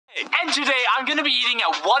And today I'm gonna be eating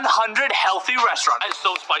at 100 healthy restaurants. It's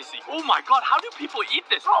so spicy. Oh my god, how do people eat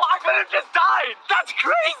this? Bro, I could have just died. That's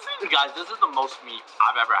crazy. Guys, this is the most meat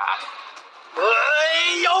I've ever had.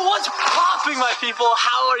 Hey, yo, what's popping, my people?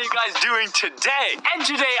 How are you guys doing today? And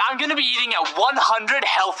today I'm gonna be eating at 100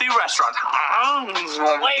 healthy restaurants.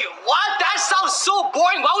 Wait, what? That sounds so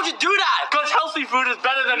boring. Why would you do that? Because healthy food is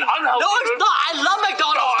better than unhealthy No, food. it's not. I love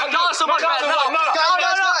McDonald's. McDonald's so much better.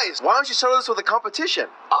 Guys, why don't you settle this with a competition?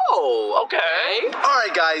 Oh, okay. All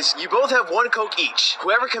right, guys, you both have one Coke each.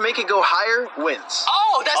 Whoever can make it go higher wins.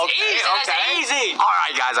 Oh, that's Okay, easy. okay. That's easy. All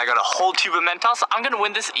right, guys, I got a whole tube of Mentos. I'm gonna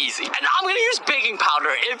win this easy. And I'm gonna use baking powder.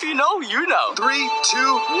 If you know, you know. 3, 2,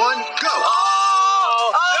 1, go. Oh,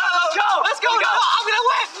 let's go. Let's go. No, I'm gonna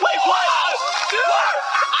win. Wait, what?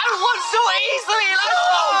 I won so easily. Let's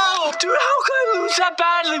go. Dude, how could I lose that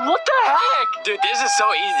badly? What the heck? Dude, this is so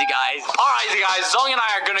easy, guys. All right, guys, Zong and I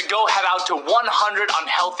are gonna go head out to 100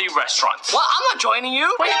 unhealthy restaurants. Well, I'm not joining you.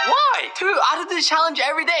 Wait, why? Dude, I do this challenge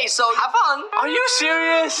every day, so have fun. Are you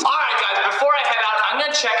serious? All right, guys, before I head out, I'm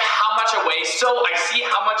gonna check how much I weigh so I see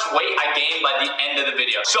how much weight I gain by the end of the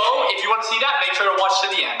video. So, if you want to see that, make sure to watch to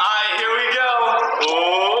the end. All right, here we go.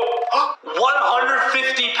 Oh,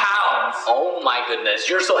 150 pounds. Oh my goodness,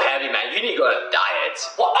 you're so heavy, man. You need to go on a diet.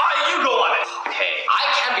 Well, all right, you go on it. Okay, I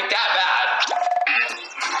can't be that bad.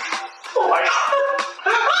 Oh my god.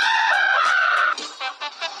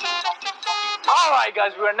 Alright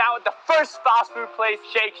guys, we are now at the first fast food place,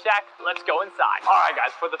 Shake Shack. Let's go inside. Alright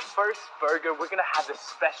guys, for the first burger, we're gonna have this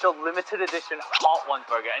special limited edition Hot One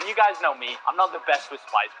burger. And you guys know me, I'm not the best with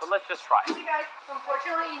spice, but let's just try it. Hey guys,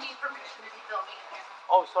 unfortunately you need permission to be filming in here.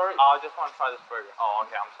 Oh, sorry. I just want to try this burger. Oh,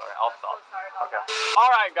 okay, I'm sorry. I'll stop. So sorry about Okay. that.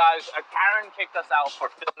 Alright guys, Karen kicked us out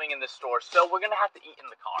for filming in the store, so we're gonna have to eat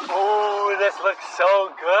in the car. Oh, this looks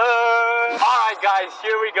so good. Alright guys,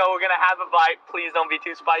 here we go. We're gonna have a bite. Please don't be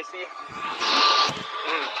too spicy.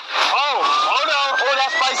 Oh no, oh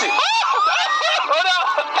that's spicy. Oh no,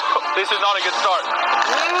 this is not a good start.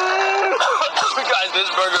 Guys,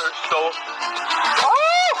 this burger is so,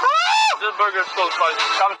 this burger is so spicy.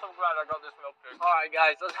 I'm so glad I got this milkshake. Alright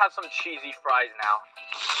guys, let's have some cheesy fries now.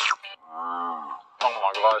 Oh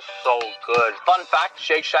my god, it's so good. Fun fact,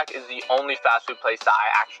 Shake Shack is the only fast food place that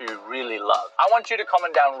I actually really love. I want you to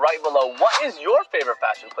comment down right below, what is your favorite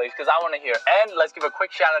fast food place? Because I want to hear. And let's give a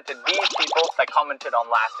quick shout out to these people that commented on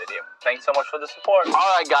last video. Thanks so much for the support.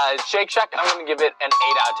 Alright guys, Shake Shack, I'm going to give it an 8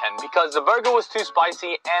 out of 10 because the burger was too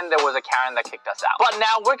spicy and there was a Karen that kicked us out. But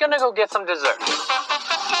now we're going to go get some dessert.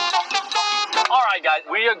 Alright guys,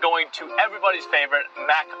 we are going to everybody's favorite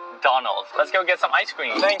McDonald's. Let's go get some ice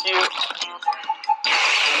cream. Thank you.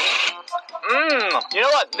 You know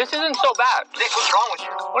what? This isn't so bad. Nick, what's wrong with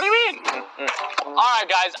you? What do you mean? Alright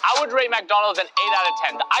guys, I would rate McDonald's an 8 out of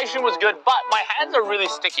 10. The ice cream was good, but my hands are really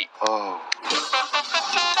sticky. Oh.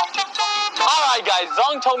 Alright guys,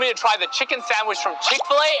 Zong told me to try the chicken sandwich from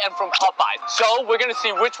Chick-fil-A and from Popeyes. So we're gonna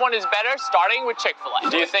see which one is better, starting with Chick-fil-A.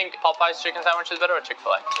 Do you think Popeyes chicken sandwich is better or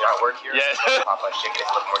Chick-fil-A? Yeah, I work here. Yeah. Popeye's chicken is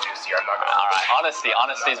a little more juicy. I'm not gonna. Alright,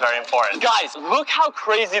 honesty is very important. Guys, look how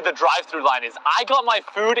crazy the drive-thru line is. I got my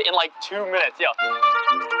food in like 2 minutes. Yo.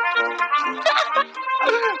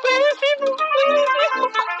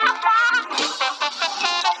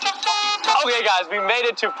 Okay guys, we made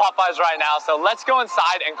it to Popeyes right now, so let's go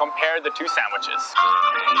inside and compare the two sandwiches.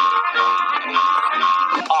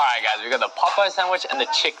 Alright guys, we got the Popeyes sandwich and the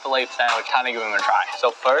Chick-fil-A sandwich. Kind of give them a try. So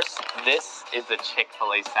first, this is the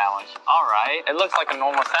Chick-fil-A sandwich. Alright, it looks like a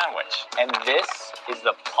normal sandwich. And this is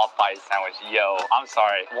the Popeyes sandwich. Yo, I'm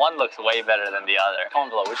sorry. One looks way better than the other. Comment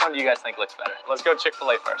below, which one do you guys think looks better? Let's go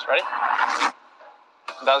Chick-fil-A first. Ready?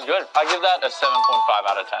 That was good. I give that a 7.5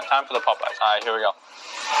 out of 10. Time for the Popeyes. Alright, here we go.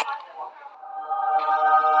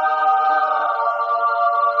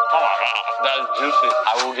 Oh my god, that is juicy.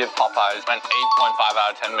 I will give Popeyes an 8.5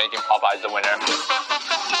 out of 10, making Popeyes the winner.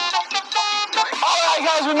 Alright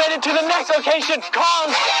guys, we made it to the next location.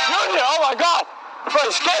 Kong Jr. Oh my god. Bro,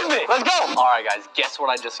 you scared me. Let's go. Alright guys, guess what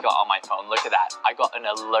I just got on my phone? Look at that. I got an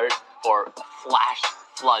alert for flash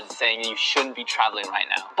floods saying you shouldn't be traveling right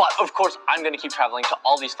now. But of course, I'm gonna keep traveling to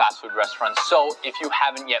all these fast food restaurants. So if you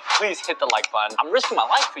haven't yet, please hit the like button. I'm risking my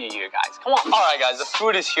life for you here, guys. Come on. All right, guys, the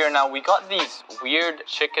food is here now. We got these weird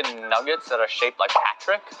chicken nuggets that are shaped like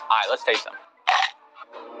Patrick. All right, let's taste them.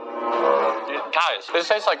 Dude, guys, this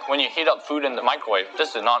tastes like when you heat up food in the microwave.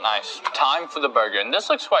 This is not nice. Time for the burger, and this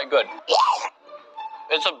looks quite good.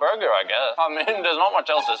 It's a burger, I guess. I mean, there's not much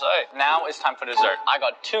else to say. Now it's time for dessert. I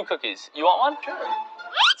got 2 cookies. You want one? Sure.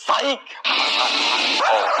 Psych!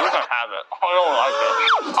 Oh, you can have it. I don't like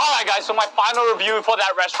it. Alright guys, so my final review for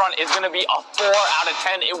that restaurant is gonna be a 4 out of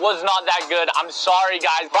 10. It was not that good. I'm sorry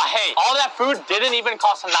guys. But hey, all that food didn't even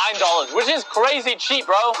cost $9, which is crazy cheap,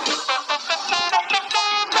 bro.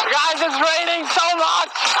 Guys, it's raining so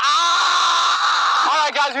much.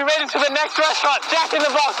 Alright guys, we made it to the next restaurant. Jack in the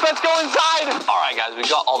Box, let's go inside. Alright guys, we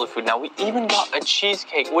got all the food. Now we even got a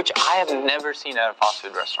cheesecake, which I have never seen at a fast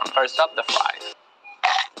food restaurant. First up, the fries.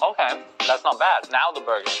 Okay, that's not bad. Now the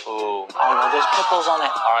burger. Ooh. Oh no, there's pickles on it.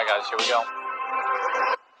 Alright guys, here we go.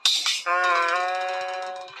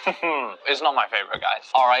 It's not my favorite, guys.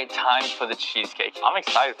 Alright, time for the cheesecake. I'm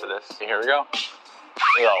excited for this. Here we go.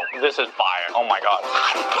 Yo, this is fire. Oh my god.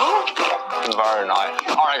 Very nice.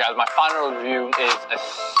 Alright guys, my final review is a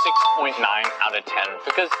 6.9 out of 10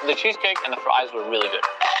 because the cheesecake and the fries were really good.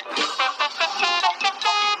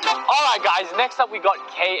 Alright guys, next up we got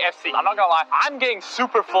KFC. I'm not gonna lie, I'm getting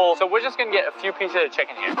super full, so we're just gonna get a few pieces of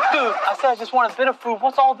chicken here. Dude, I said I just want a bit of food.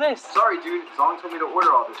 What's all this? Sorry, dude. Zong told me to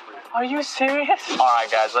order all this for you. Are you serious? Alright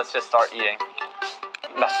guys, let's just start eating.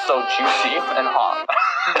 That's so juicy and hot.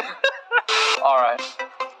 Alright,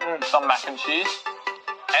 some mac and cheese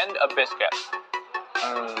and a biscuit.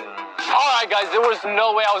 Alright guys, there was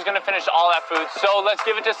no way I was gonna finish all that food, so let's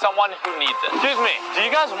give it to someone who needs it. Excuse me, do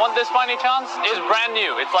you guys want this by any chance? It's brand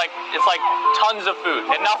new. It's like tons of food.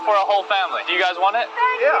 Enough for a whole family. Do you guys want it?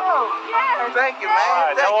 Thank you,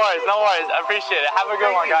 man. Alright, no worries. I appreciate it. Have a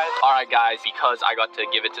good one, guys. Alright guys, because I got to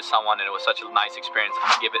give it to someone and it was such a nice experience,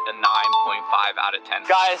 I'm gonna give it a 9.5 out of 10.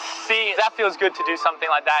 Guys, see, that feels good to do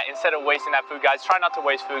something like that instead of wasting that food, guys. Try not to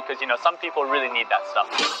waste food because, you know, some people really need that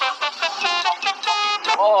stuff.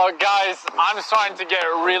 Oh, guys, I'm starting to get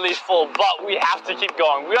really full, but we have to keep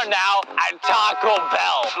going. We are now at Taco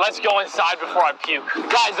Bell. Let's go inside before I puke.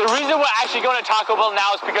 Guys, the reason we're actually going to Taco Bell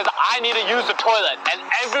now is because I need to use the toilet. And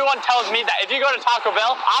everyone tells me that if you go to Taco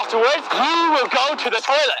Bell, afterwards, you will go to the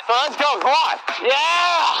toilet. So let's go, come on.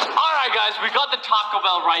 Yeah! All right, guys, we got the Taco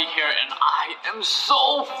Bell right here, and I am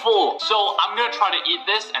so full. So I'm going to try to eat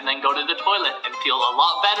this and then go to the toilet and feel a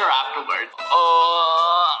lot better afterwards.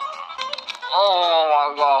 Oh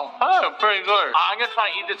my god. Oh, pretty good. I'm gonna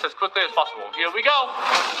try and eat this as quickly as possible. Here we go.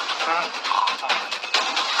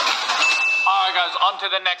 Alright guys, on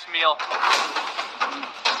to the next meal.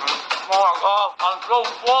 Oh my god, I'm so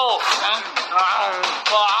full.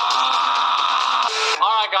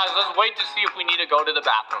 Alright guys, let's wait to see if we need to go to the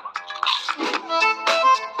bathroom.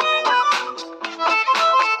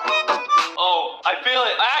 Oh, I feel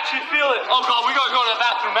it. I actually feel it. Oh god, we gotta go to the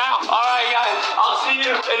bathroom now. Alright guys, I'll see you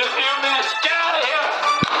in a few minutes. Get out of here!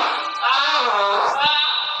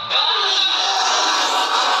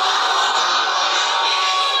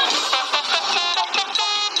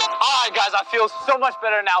 Alright guys, I feel so much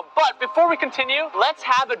better now. But before we continue, let's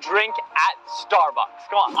have a drink at Starbucks.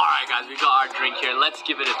 Come on. Alright guys, we got our drink here. Let's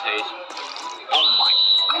give it a taste. Oh my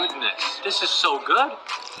goodness. This is so good.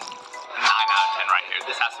 9 out of 10 right here.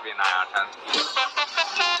 This has to be a 9 out of 10.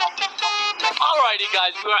 Alrighty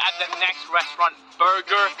guys, we are at the next restaurant,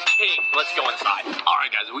 Burger King. Let's go inside.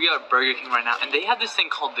 Alright guys, we are at Burger King right now, and they have this thing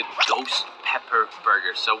called the Ghost Pepper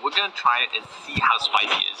Burger. So we're gonna try it and see how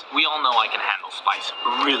spicy it is. We all know I can handle spice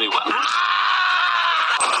really well.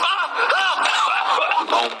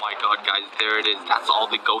 Oh my god guys, there it is. That's all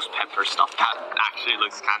the ghost pepper stuff. That actually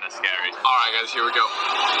looks kind of scary. Alright guys, here we go.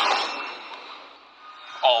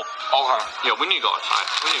 Oh, okay. Yeah, we need to go outside.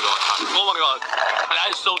 Oh my god.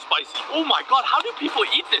 That is so spicy. Oh my god, how do people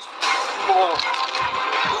eat this? Oh.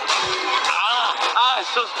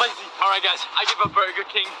 It's so spicy. Alright guys, I give a Burger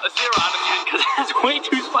King a 0 out of 10 because it's way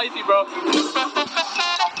too spicy, bro.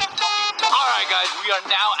 Alright guys, we are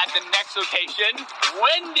now at the next location,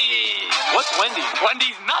 Wendy's. What's Wendy's?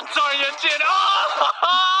 Wendy's nuts on your chin. Oh!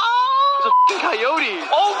 It's a f***ing coyote.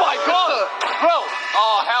 Oh my god. Bro.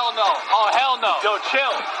 Oh hell no. Oh hell no. Yo,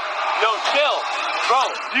 chill. Bro,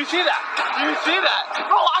 do you see that?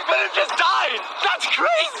 Bro, I could have just died. That's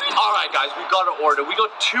crazy. Alright guys, we got an order. We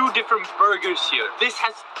got 2 different burgers here. This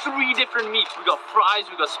has 3 different meats. We got fries,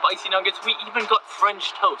 we got spicy nuggets, we even got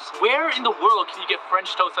French toast. Where in the world can you get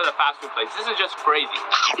French toast at a fast food place? This is just crazy.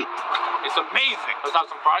 It's amazing. Let's have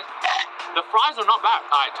some fries. The fries are not bad.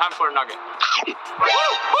 Alright, time for a nugget.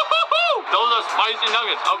 Those are spicy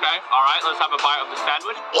nuggets. Okay. Alright, let's have a bite of the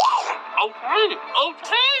sandwich. Okay.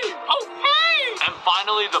 And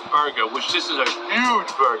finally the burger, which this is a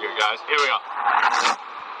huge burger, guys. Here we go.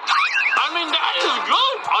 I mean, that is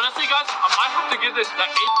good. Honestly, guys, I might have to give this an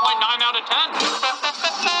 8.9 out of 10.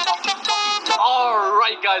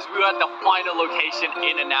 Alright guys, we are at the final location,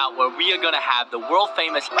 In-N-Out, where we are gonna have the world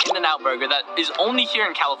famous In-N-Out burger that is only here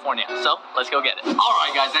in California. So let's go get it.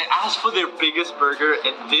 Alright guys, I asked for their biggest burger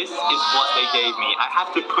and this is what they gave me. I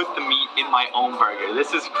have to put the meat in my own burger.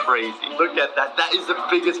 This is crazy. Look at that. That is the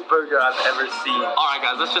biggest burger I've ever seen. Alright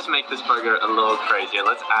guys, let's just make this burger a little crazier.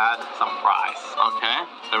 Let's add some fries. Okay,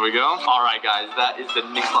 there we go. Alright guys, that is the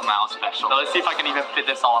nichlmao special. So let's see if I can even fit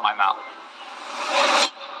this all in my mouth.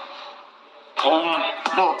 That's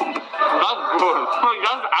good.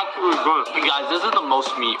 That's actually good. Guys, this is the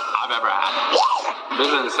most meat I've ever had.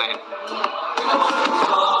 This is insane.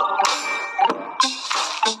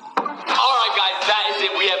 Alright guys, that is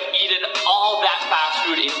it. We have eaten all that fast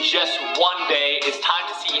food in just one day. It's time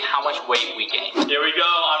to see how much weight we gain. Here we go.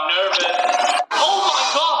 I'm nervous. Oh my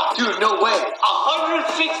god! Dude, no way.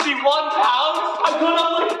 161 pounds? I put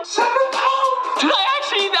on like 7 pounds. Did I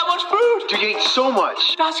actually eat that much food? Dude, you ate so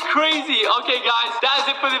much. That's crazy. Okay, guys, that is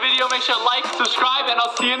it for the video. Make sure to like, subscribe, and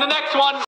I'll see you in the next one.